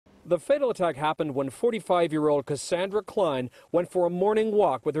The fatal attack happened when 45-year-old Cassandra Klein went for a morning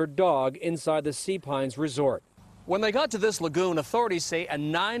walk with her dog inside the Sea Pines Resort. When they got to this lagoon, authorities say a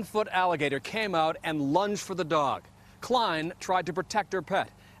 9-foot alligator came out and lunged for the dog. Klein tried to protect her pet,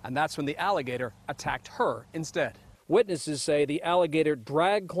 and that's when the alligator attacked her instead. Witnesses say the alligator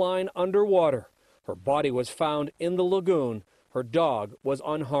dragged Klein underwater. Her body was found in the lagoon. Her dog was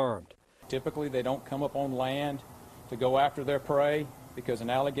unharmed. Typically, they don't come up on land to go after their prey because an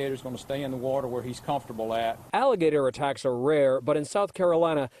alligator is going to stay in the water where he's comfortable at. Alligator attacks are rare, but in South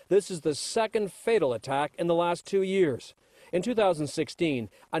Carolina, this is the second fatal attack in the last 2 years. In 2016,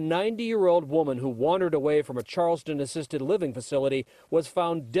 a 90-year-old woman who wandered away from a Charleston assisted living facility was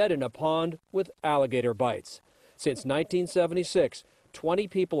found dead in a pond with alligator bites. Since 1976, 20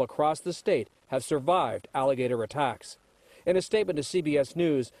 people across the state have survived alligator attacks. In a statement to CBS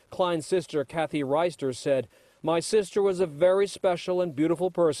News, Klein's sister Kathy Reister said, "My sister was a very special and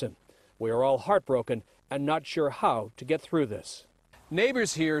beautiful person. We are all heartbroken and not sure how to get through this."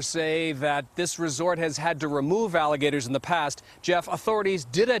 Neighbors here say that this resort has had to remove alligators in the past. Jeff, authorities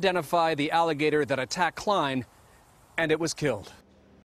did identify the alligator that attacked Klein, and it was killed.